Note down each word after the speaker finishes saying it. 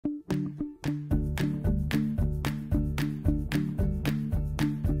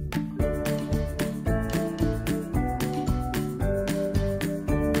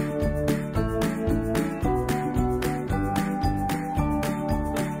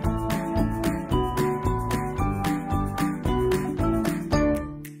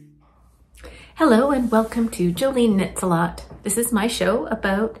Hello and welcome to Joline Knits A Lot. This is my show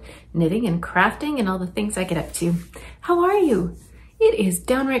about knitting and crafting and all the things I get up to. How are you? It is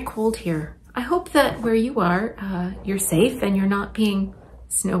downright cold here. I hope that where you are, you're safe and you're not being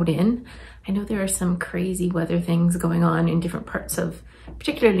snowed in. I know there are some crazy weather things going on in different parts of,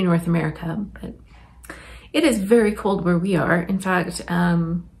 particularly North America, but it is very cold where we are. In fact,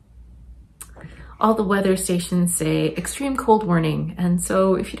 all the weather stations say extreme cold warning. And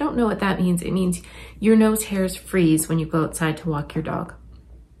so if you don't know what that means, it means your nose hairs freeze when you go outside to walk your dog.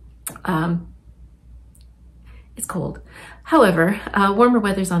 It's cold. However, warmer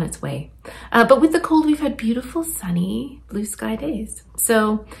weather's on its way. But with the cold, we've had beautiful, sunny, blue sky days.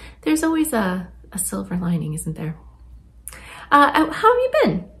 So there's always a silver lining, isn't there? How have you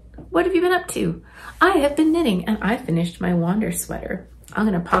been? What have you been up to? I have been knitting and I finished my Wander sweater. I'm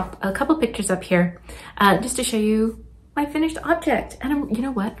gonna pop a couple pictures up here just to show you my finished object. And you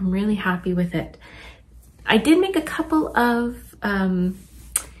know what? I'm really happy with it. I did make a couple of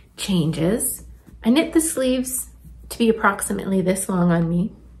changes. I knit the sleeves to be approximately this long on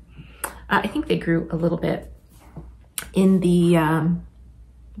me. I think they grew a little bit in the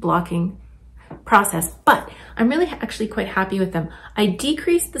blocking process, but I'm really actually quite happy with them. I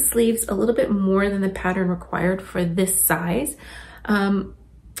decreased the sleeves a little bit more than the pattern required for this size.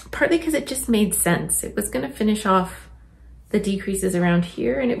 Partly because it just made sense. It was going to finish off the decreases around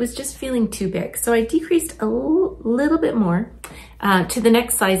here and it was just feeling too big. So I decreased a little bit more to the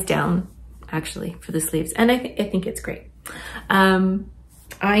next size down actually for the sleeves. And I think it's great.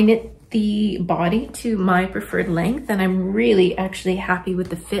 I knit the body to my preferred length and I'm really actually happy with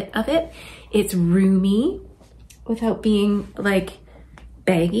the fit of it. It's roomy without being like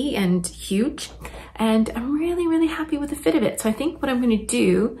baggy and huge. And I'm really happy with the fit of it. So I think what I'm gonna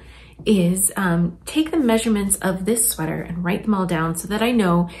do is take the measurements of this sweater and write them all down so that I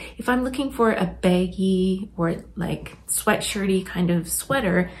know if I'm looking for a baggy or like sweatshirty kind of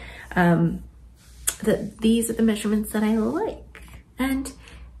sweater, that these are the measurements that I like. And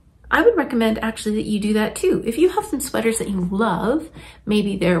I would recommend actually that you do that too. If you have some sweaters that you love,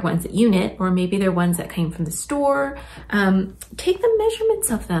 maybe they're ones that you knit, or maybe they're ones that came from the store, take the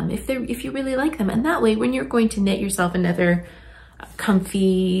measurements of them if you really like them. And that way, when you're going to knit yourself another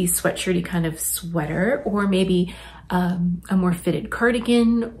comfy sweatshirty kind of sweater, or maybe a more fitted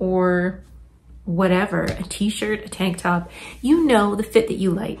cardigan or whatever, a t-shirt, a tank top, you know the fit that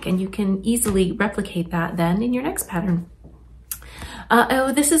you like and you can easily replicate that then in your next pattern.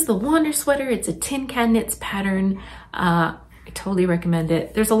 Oh, this is the Wander sweater. It's a tin can knits pattern. I totally recommend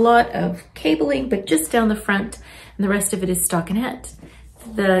it. There's a lot of cabling, but just down the front, and the rest of it is stockinette.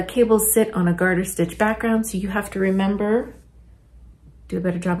 The cables sit on a garter stitch background, so you have to remember, do a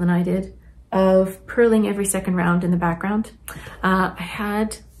better job than I did, of purling every second round in the background. I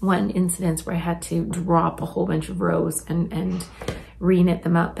had one incident where I had to drop a whole bunch of rows and re-knit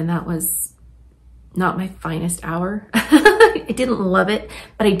them up, and that was not my finest hour. I didn't love it,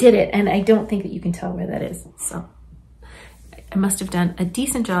 but I did it, and I don't think that you can tell where that is. So I must have done a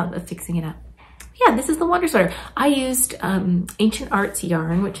decent job of fixing it up. Yeah, this is the Wander sweater. I used Ancient Arts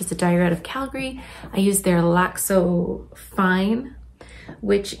yarn, which is a dyer out of Calgary. I used their Laxo Fine,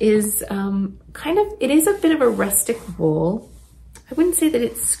 which is it is a bit of a rustic wool. I wouldn't say that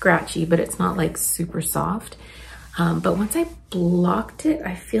it's scratchy, but it's not like super soft. But once I blocked it,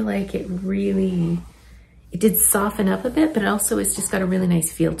 I feel like it did soften up a bit, but also it's just got a really nice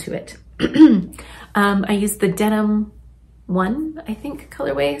feel to it. I used the Denim 1, I think,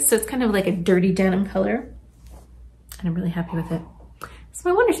 colorway. So it's kind of like a dirty denim color. And I'm really happy with it. It's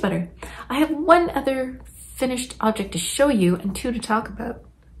my Wander sweater. I have one other finished object to show you and two to talk about.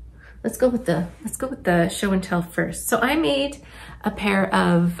 Let's go with the show and tell first. So I made a pair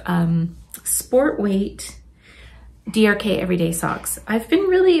of sport weight DRK everyday socks. I've been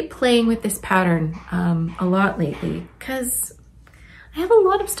really playing with this pattern a lot lately because I have a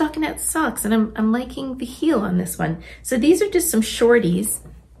lot of stockinette socks and I'm liking the heel on this one. So these are just some shorties.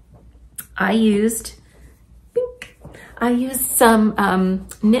 I used some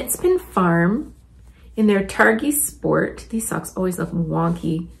Knit Spin Farm in their Targi Sport. These socks always look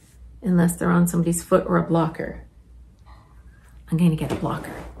wonky unless they're on somebody's foot or a blocker. I'm going to get a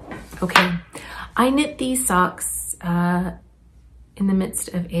blocker. Okay. I knit these socks in the midst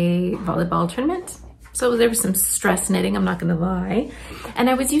of a volleyball tournament. So there was some stress knitting, I'm not gonna lie. And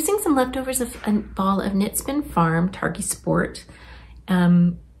I was using some leftovers of a ball of Knit Spin Farm Targi Sport,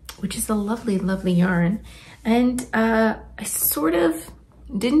 which is a lovely, lovely yarn. And I sort of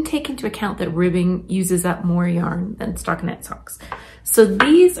didn't take into account that ribbing uses up more yarn than stockinette socks. So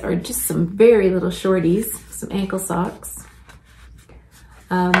these are just some very little shorties, some ankle socks.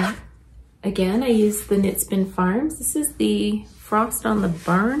 Again, I used the Knit Spin Farms. This is the Frost on the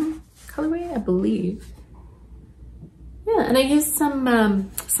Barn colorway, I believe. Yeah, and I used some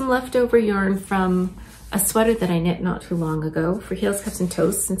leftover yarn from a sweater that I knit not too long ago for heels, cuffs, and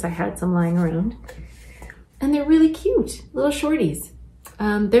toes, since I had some lying around. And they're really cute, little shorties.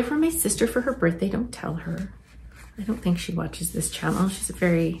 They're for my sister for her birthday. Don't tell her. I don't think she watches this channel. She's a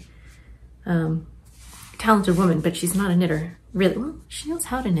very talented woman, but she's not a knitter. Really, well, she knows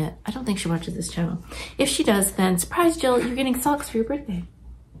how to knit. I don't think she watches this channel. If she does, then surprise, Jill, you're getting socks for your birthday.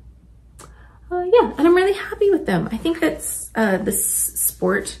 Yeah, and I'm really happy with them. I think that's this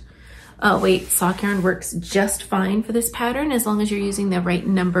sport weight sock yarn works just fine for this pattern as long as you're using the right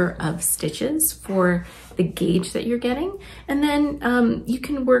number of stitches for the gauge that you're getting. And then you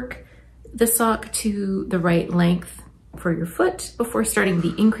can work the sock to the right length for your foot before starting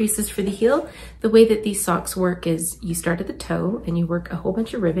the increases for the heel. The way that these socks work is you start at the toe and you work a whole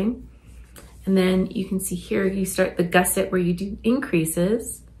bunch of ribbing. And then you can see here, you start the gusset where you do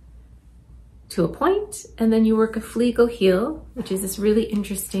increases to a point, and then you work a fleagle heel, which is this really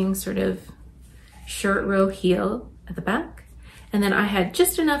interesting sort of short row heel at the back. And then I had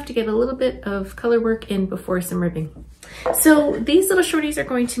just enough to get a little bit of color work in before some ribbing. So these little shorties are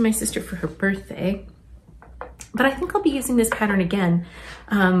going to my sister for her birthday, but I think I'll be using this pattern again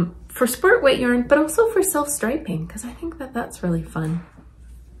for sport weight yarn, but also for self-striping, because I think that that's really fun.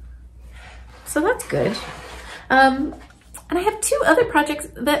 So that's good. And I have two other projects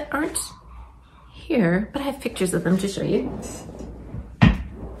that aren't here, but I have pictures of them to show you.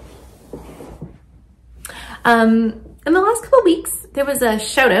 In the last couple of weeks, there was a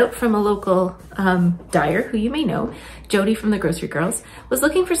shout out from a local dyer who you may know, Jody from the Grocery Girls, was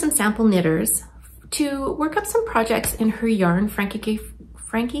looking for some sample knitters to work up some projects in her yarn, Frankie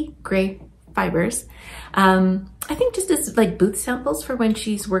Grey Fibres. I think just as like booth samples for when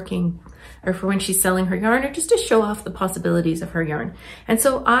she's working or for when she's selling her yarn, or just to show off the possibilities of her yarn. And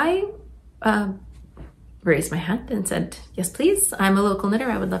so I raised my hand and said, yes, please. I'm a local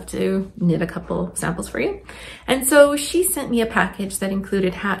knitter. I would love to knit a couple samples for you. And so she sent me a package that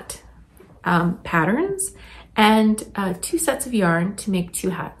included hat patterns and 2 sets of yarn to make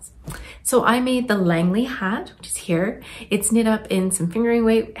 2 hats. So I made the Langley hat, which is here. It's knit up in some fingering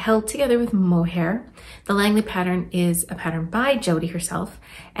weight held together with mohair. The Langley pattern is a pattern by Jody herself.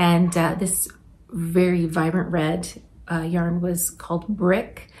 And this very vibrant red yarn was called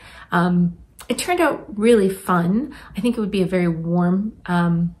Brick. It turned out really fun. I think it would be a very warm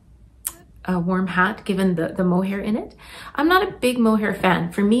hat given the mohair in it. I'm not a big mohair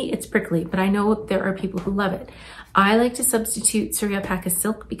fan. For me, it's prickly, but I know there are people who love it. I like to substitute Surrey Alpaca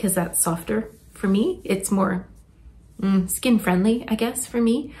silk because that's softer for me. It's more skin friendly, I guess, for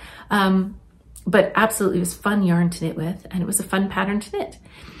me. But absolutely, it was fun yarn to knit with, and it was a fun pattern to knit.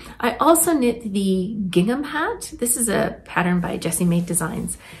 I also knit the gingham hat. This is a pattern by Jessie Made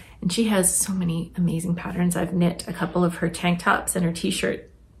Designs. And she has so many amazing patterns. I've knit a couple of her tank tops and her t-shirt.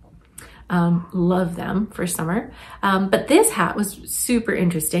 Love them for summer. But this hat was super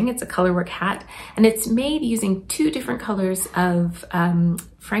interesting. It's a colorwork hat, and it's made using 2 different colors of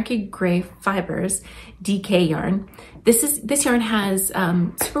Frankie Grey Fibres DK yarn. This yarn has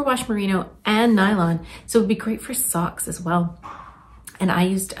superwash merino and nylon, so it would be great for socks as well. And I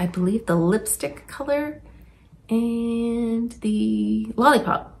used, I believe, the lipstick color and the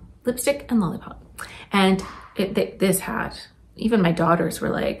lollipop. Lipstick and lollipop. And this hat, even my daughters were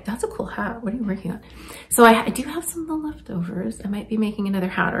like, that's a cool hat. What are you working on? So I do have some of the leftovers. I might be making another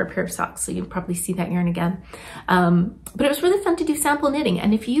hat or a pair of socks, so you'll probably see that yarn again. But it was really fun to do sample knitting.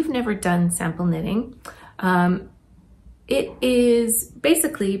 And if you've never done sample knitting, it is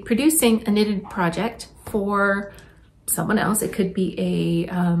basically producing a knitted project for someone else. It could be a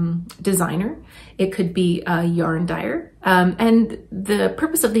designer, it could be a yarn dyer. And the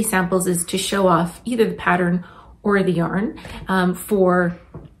purpose of these samples is to show off either the pattern or the yarn for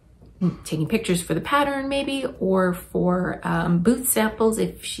taking pictures for the pattern maybe, or for booth samples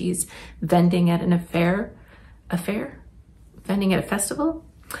if she's vending at an vending at a festival.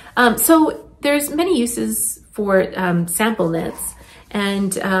 So there's many uses for sample knits,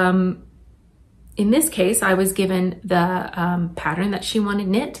 and in this case, I was given the pattern that she wanted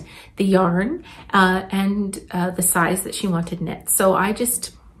knit, the yarn, and the size that she wanted knit. So I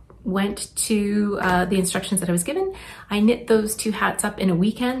just went to the instructions that I was given. I knit those 2 hats up in a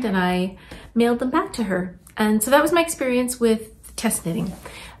weekend and I mailed them back to her. And so that was my experience with test knitting.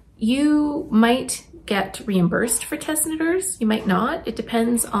 You might get reimbursed for test knitters, you might not. It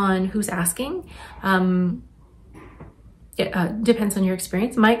depends on who's asking. It depends on your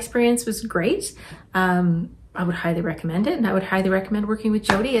experience. My experience was great. I would highly recommend it, and I would highly recommend working with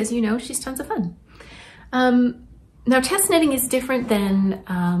Jody. As you know, she's tons of fun. Now, test knitting is different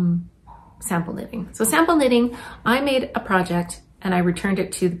than sample knitting. So sample knitting, I made a project and I returned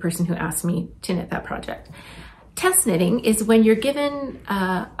it to the person who asked me to knit that project. Test knitting is when you're given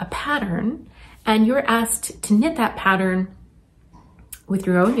a pattern and you're asked to knit that pattern with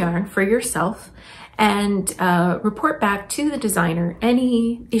your own yarn for yourself and report back to the designer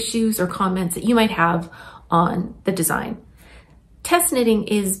any issues or comments that you might have on the design. Test knitting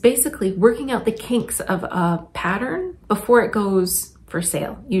is basically working out the kinks of a pattern before it goes for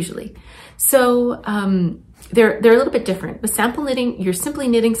sale, usually. So they're a little bit different. With sample knitting, you're simply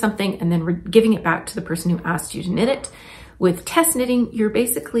knitting something and then giving it back to the person who asked you to knit it. With test knitting, you're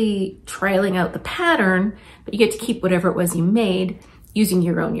basically trialing out the pattern, but you get to keep whatever it was you made using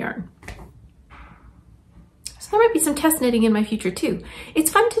your own yarn. So there might be some test knitting in my future too. It's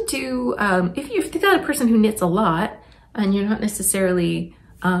fun to do if you've got a person who knits a lot and you're not necessarily,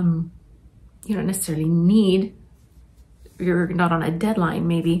 you don't necessarily need, you're not on a deadline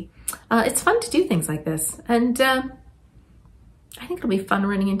maybe. It's fun to do things like this. And I think it'll be fun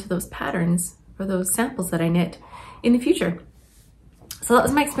running into those patterns or those samples that I knit in the future. So that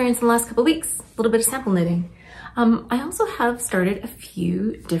was my experience in the last couple of weeks, a little bit of sample knitting. I also have started a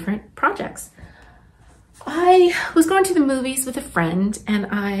few different projects. I was going to the movies with a friend and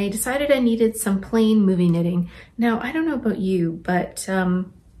I decided I needed some plain movie knitting. Now, I don't know about you, but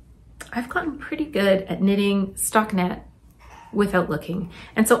I've gotten pretty good at knitting stockinette without looking.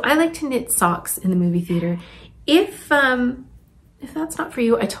 And so I like to knit socks in the movie theater. If that's not for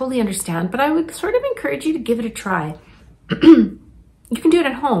you, I totally understand, but I would sort of encourage you to give it a try. You can do it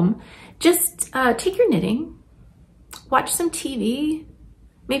at home. Just take your knitting, watch some TV,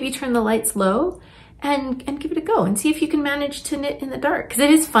 maybe turn the lights low, and give it a go and see if you can manage to knit in the dark. Because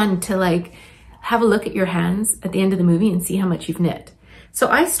it is fun to like have a look at your hands at the end of the movie and see how much you've knit. So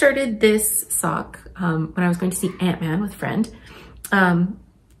I started this sock when I was going to see Ant-Man with a friend. And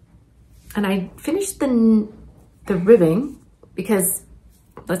I finished the ribbing because,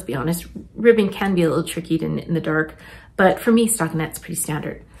 let's be honest, ribbing can be a little tricky to knit in the dark. But for me, stockinette's pretty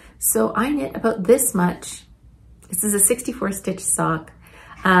standard. So I knit about this much. This is a 64 stitch sock.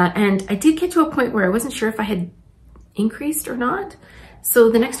 And I did get to a point where I wasn't sure if I had increased or not. So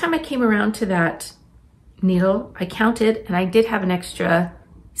the next time I came around to that needle, I counted and I did have an extra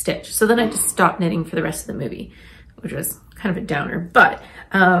stitch. So then I just stopped knitting for the rest of the movie, which was kind of a downer. But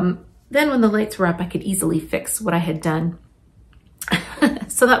then when the lights were up, I could easily fix what I had done.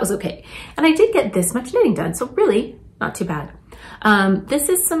 So that was okay. And I did get this much knitting done. So really not too bad. This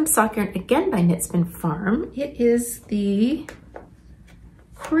is some sock yarn, again by Knit Spin Farm. It is the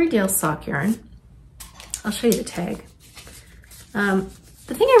Corgi sock yarn. I'll show you the tag. The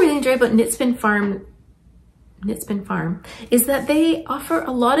thing I really enjoy about Knit Spin Farm is that they offer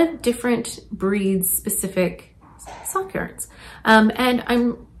a lot of different breeds specific sock yarns. And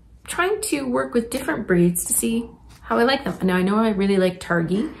I'm trying to work with different breeds to see how I like them. Now I know I really like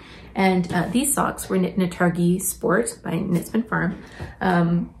Targi, and these socks were knit in a Targi Sport by Knit Spin Farm.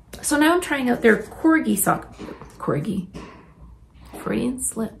 So now I'm trying out their Corgi sock, Freudian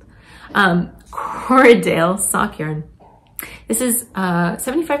slip, Corridale sock yarn. This is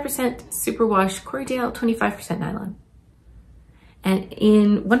 75% superwash Corridale, 25% nylon. And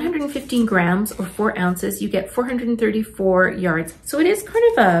in 115 grams or 4 ounces, you get 434 yards. So it is kind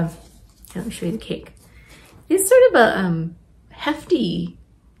of a, let me show you the cake. It's sort of a hefty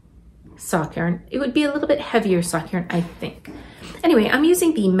sock yarn. It would be a little bit heavier sock yarn, I think. Anyway, I'm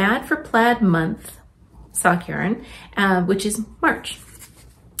using the Mad for Plaid month sock yarn, which is March.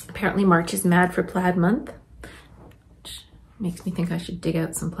 Apparently March is Mad for Plaid month, which makes me think I should dig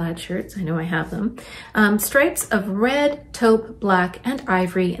out some plaid shirts. I know I have them. Stripes of red, taupe, black, and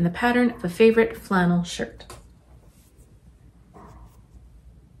ivory in the pattern of a favorite flannel shirt.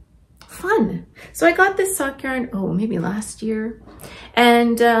 Fun. So I got this sock yarn, maybe last year.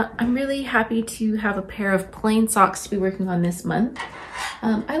 And I'm really happy to have a pair of plain socks to be working on this month.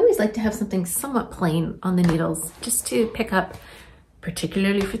 I always like to have something somewhat plain on the needles just to pick up,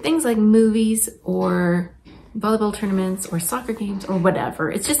 particularly for things like movies or volleyball tournaments or soccer games or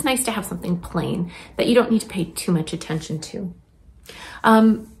whatever. It's just nice to have something plain that you don't need to pay too much attention to.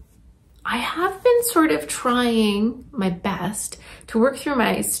 I have been sort of trying my best to work through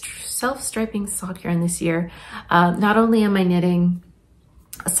my self-striping sock yarn this year. Not only am I knitting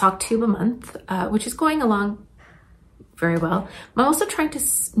a sock tube a month, which is going along very well, I'm also trying to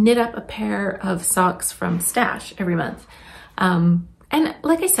knit up a pair of socks from Stash every month. And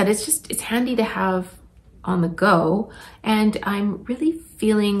like I said, it's handy to have on the go. And I'm really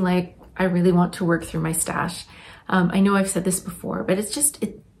feeling like I really want to work through my stash. I know I've said this before, but it's just,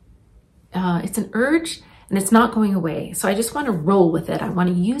 it's an urge and it's not going away. So I just want to roll with it. I want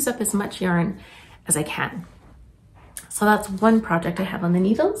to use up as much yarn as I can. So that's one project I have on the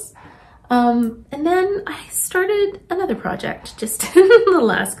needles. And then I started another project just in the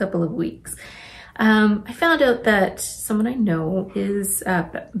last couple of weeks. I found out that someone I know is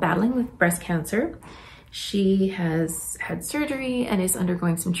battling with breast cancer. She has had surgery and is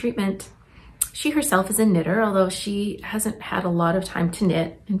undergoing some treatment. She herself is a knitter, although she hasn't had a lot of time to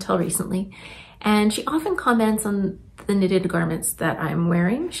knit until recently. And she often comments on the knitted garments that I'm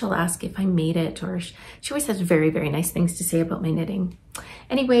wearing. She'll ask if I made it, or she always has very, very nice things to say about my knitting.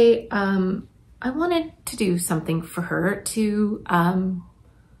 Anyway, I wanted to do something for her to,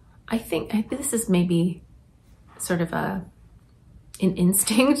 I think this is maybe sort of an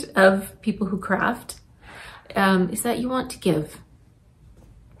instinct of people who craft, is that you want to give,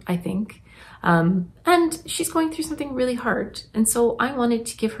 I think. And she's going through something really hard. And so I wanted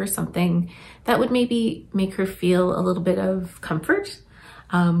to give her something that would maybe make her feel a little bit of comfort,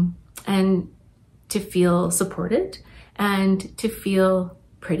 and to feel supported and to feel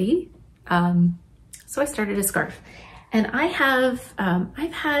pretty. So I started a scarf, and I have,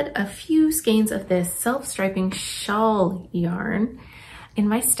 I've had a few skeins of this self-striping shawl yarn in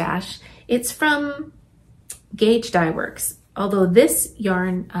my stash. It's from Gauge Dye Works. Although this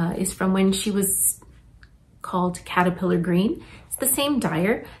yarn is from when she was called Caterpillar Green. It's the same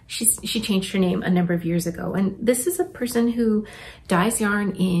dyer. She changed her name a number of years ago. And this is a person who dyes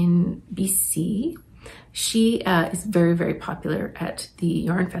yarn in BC. She is very, very popular at the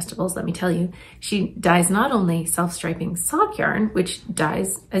yarn festivals, let me tell you. She dyes not only self-striping sock yarn, which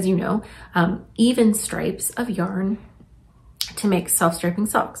dyes, as you know, even stripes of yarn to make self-striping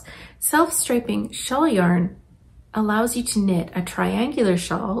socks. Self-striping shawl yarn allows you to knit a triangular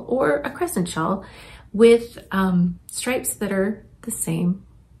shawl or a crescent shawl with stripes that are the same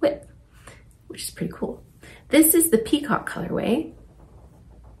width, which is pretty cool. This is the peacock colorway.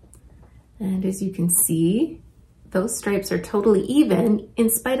 And as you can see, those stripes are totally even in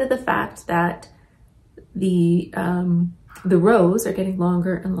spite of the fact that the rows are getting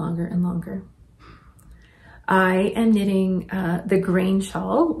longer and longer and longer. I am knitting the grain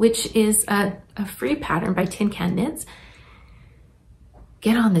shawl, which is a free pattern by Tin Can Knits.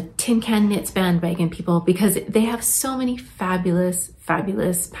 Get on the Tin Can Knits bandwagon, people, because they have so many fabulous,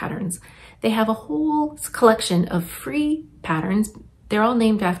 fabulous patterns. They have a whole collection of free patterns. They're all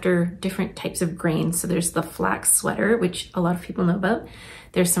named after different types of grains. So there's the flax sweater, which a lot of people know about.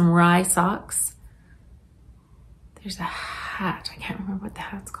 There's some rye socks. There's a hat. I can't remember what the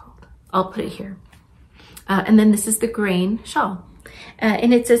hat's called. I'll put it here. And then this is the grain shawl.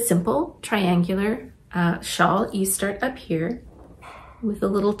 And it's a simple triangular shawl. You start up here with a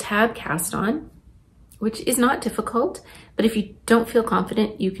little tab cast on, which is not difficult, but if you don't feel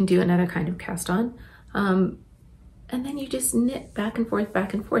confident, you can do another kind of cast on. And then you just knit back and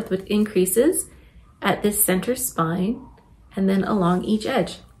forth with increases at this center spine and then along each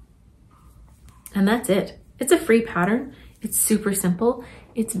edge. And that's it. It's a free pattern. It's super simple.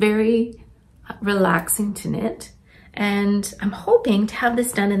 It's very relaxing to knit, and I'm hoping to have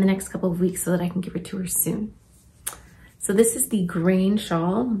this done in the next couple of weeks so that I can give it to her soon. So this is the grain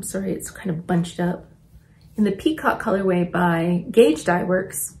shawl. I'm sorry, it's kind of bunched up. In the peacock colorway by Gauge Dye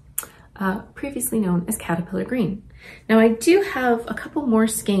Works, previously known as Caterpillar Green. Now I do have a couple more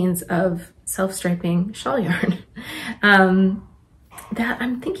skeins of self-striping shawl yarn that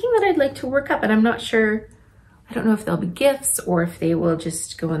I'm thinking that I'd like to work up, and I'm not sure. I don't know if they'll be gifts or if they will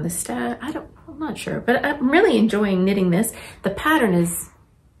just go in the stash. I'm not sure, but I'm really enjoying knitting this. The pattern is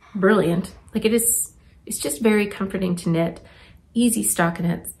brilliant. Like it's just very comforting to knit. Easy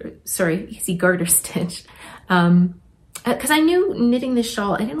easy garter stitch. Because I knew knitting this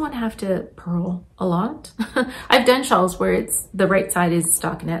shawl, I didn't want to have to purl a lot. I've done shawls where the right side is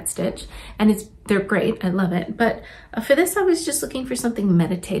stockinette stitch, and they're great. I love it. But for this, I was just looking for something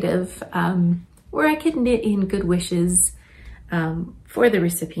meditative, where I could knit in good wishes for the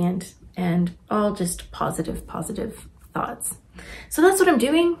recipient and all just positive thoughts. So that's what I'm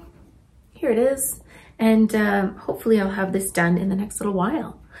doing. Here it is. And hopefully I'll have this done in the next little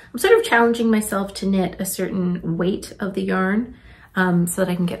while. I'm sort of challenging myself to knit a certain weight of the yarn so that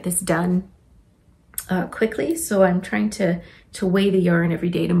I can get this done quickly. So I'm trying to weigh the yarn every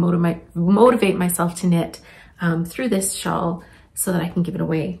day to motivate myself to knit through this shawl so that I can give it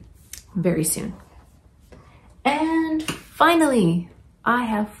away very soon. And finally, I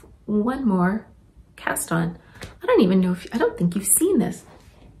have one more cast on. I don't think you've seen this.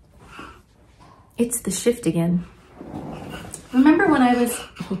 It's the SHIFTIGAN. Remember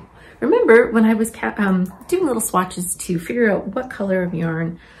remember when I was doing little swatches to figure out what color of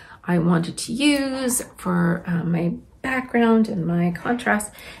yarn I wanted to use for my background and my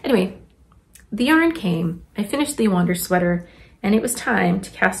contrast. Anyway, the yarn came, I finished the Wander sweater, and it was time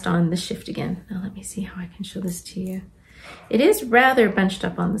to cast on the SHIFTIGAN. Now let me see how I can show this to you. It is rather bunched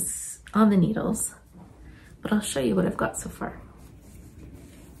up on the needles, but I'll show you what I've got so far.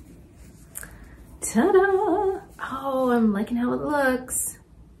 Ta-da! Oh, I'm liking how it looks.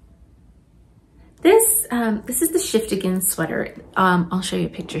 This is the SHIFTIGAN sweater. I'll show you a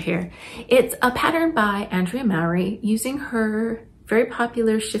picture here. It's a pattern by Andrea Mowry using her very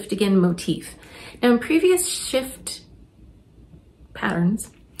popular SHIFTIGAN motif. Now in previous shift patterns,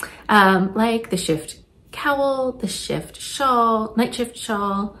 like the shift cowl, the shift shawl, night shift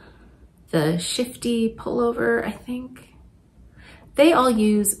shawl, the shifty pullover, I think, they all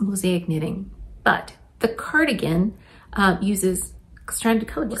use mosaic knitting, but the cardigan uses stranded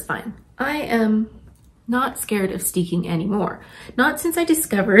color just fine. I am not scared of steeking anymore. Not since I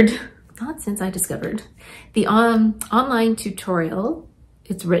discovered the online tutorial.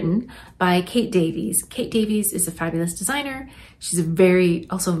 It's written by Kate Davies. Kate Davies is a fabulous designer. She's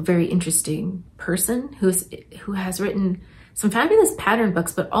also a very interesting person who has written some fabulous pattern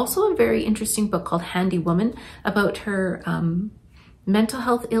books, but also a very interesting book called Handy Woman about her mental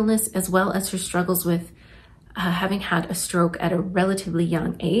health illness, as well as her struggles with having had a stroke at a relatively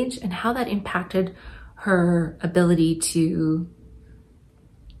young age and how that impacted her ability to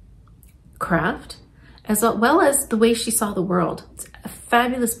craft, as well as the way she saw the world. It's a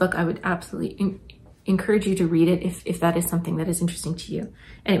fabulous book. I would absolutely encourage you to read it if that is something that is interesting to you.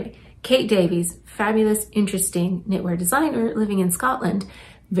 Anyway, Kate Davies, fabulous, interesting knitwear designer living in Scotland,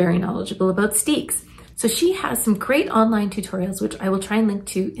 very knowledgeable about steeks. So she has some great online tutorials, which I will try and link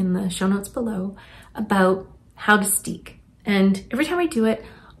to in the show notes below, about how to steek. And every time I do it,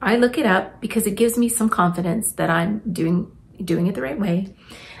 I look it up because it gives me some confidence that I'm doing it the right way.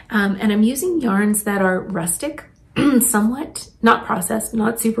 And I'm using yarns that are rustic, somewhat, not processed,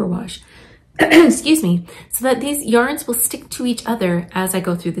 not superwash, excuse me, so that these yarns will stick to each other as I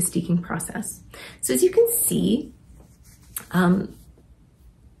go through the steeking process. So as you can see,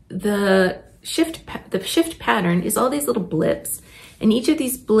 the shift pattern is all these little blips, and each of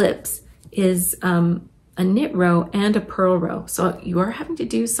these blips is a knit row and a purl row. So you are having to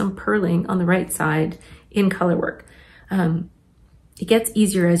do some purling on the right side in color work. It gets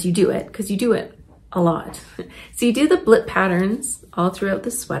easier as you do it because you do it a lot. So you do the blip patterns all throughout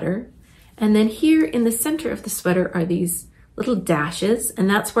the sweater. And then here in the center of the sweater are these little dashes, and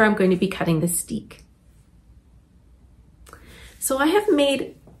that's where I'm going to be cutting the steek. So I have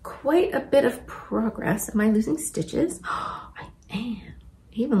made quite a bit of progress. Am I losing stitches? Oh, I am.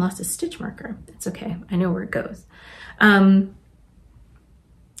 I even lost a stitch marker. It's okay. I know where it goes. I'm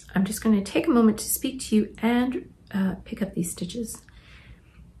just going to take a moment to speak to you and pick up these stitches.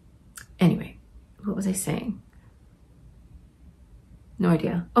 Anyway, what was I saying? No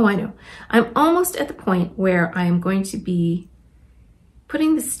idea. Oh, I know. I'm almost at the point where I am going to be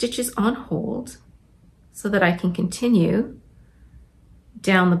putting the stitches on hold so that I can continue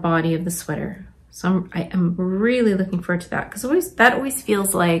down the body of the sweater. So I am really looking forward to that, because that always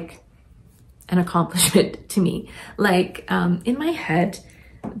feels like an accomplishment to me. Like in my head,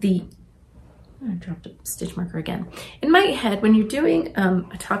 I dropped a stitch marker again. In my head, when you're doing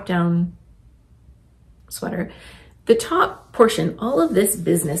a top-down sweater, the top portion, all of this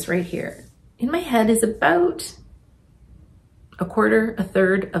business right here, in my head is about a quarter, a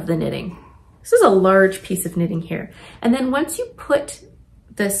third of the knitting. This is a large piece of knitting here. And then once you put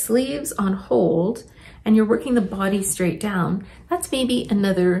the sleeves on hold and you're working the body straight down, that's maybe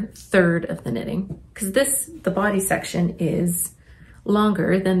another third of the knitting, because the body section is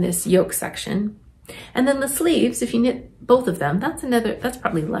longer than this yoke section. And then the sleeves, if you knit both of them, that's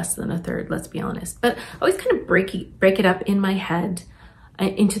probably less than a third, let's be honest. But I always kind of break it up in my head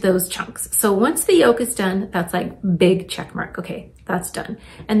into those chunks. So once the yoke is done, that's like big check mark. Okay, that's done.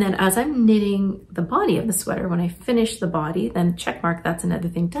 And then as I'm knitting the body of the sweater, when I finish the body, then check mark, that's another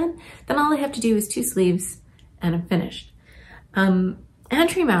thing done. Then all I have to do is 2 sleeves and I'm finished.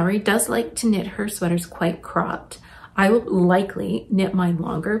 Andrea Mowry does like to knit her sweaters quite cropped. I will likely knit mine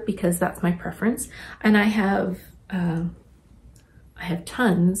longer because that's my preference. And I have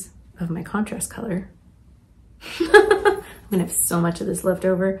tons of my contrast color. I'm gonna have so much of this left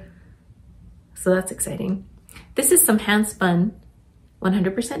over. So that's exciting. This is some hand spun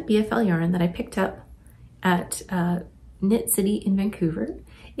 100% BFL yarn that I picked up at Knit City in Vancouver.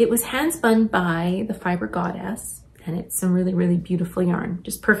 It was hand spun by the Fiber Goddess, and it's some really, really beautiful yarn,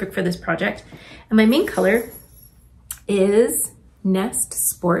 just perfect for this project. And my main color is Nest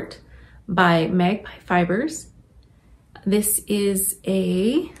Sport by Magpie Fibres. This is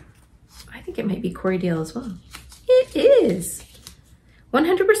a, I think it might be Corriedale as well. It is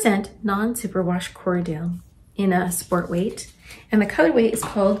 100% non-superwash Corriedale in a sport weight. And the colorway is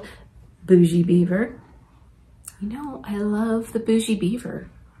called Bougie Beaver. You know, I love the Bougie Beaver.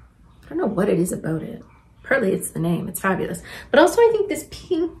 I don't know what it is about it. Partly it's the name, it's fabulous. But also I think this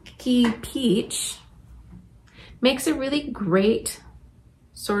pinky peach makes a really great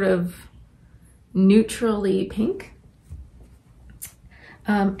sort of neutrally pink.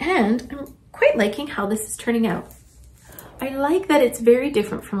 And I'm quite liking how this is turning out. I like that it's very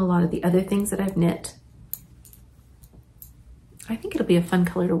different from a lot of the other things that I've knit. I think it'll be a fun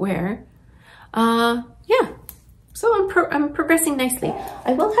color to wear. Yeah, so I'm progressing nicely.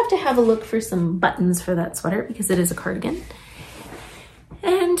 I will have to have a look for some buttons for that sweater because it is a cardigan.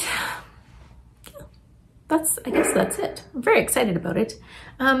 And yeah, I guess that's it. I'm very excited about it.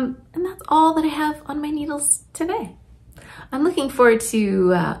 And that's all that I have on my needles today. I'm looking forward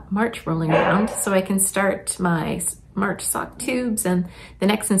to March rolling around so I can start my March sock tubes and the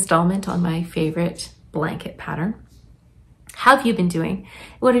next installment on my favorite blanket pattern. How have you been doing?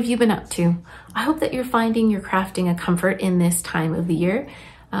 What have you been up to? I hope that you're finding your crafting a comfort in this time of the year.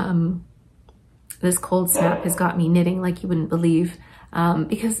 This cold snap has got me knitting like you wouldn't believe,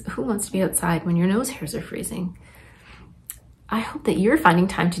 because who wants to be outside when your nose hairs are freezing? I hope that you're finding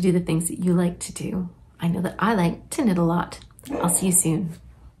time to do the things that you like to do. I know that I like to knit a lot. I'll see you soon.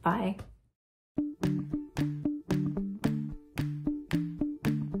 Bye.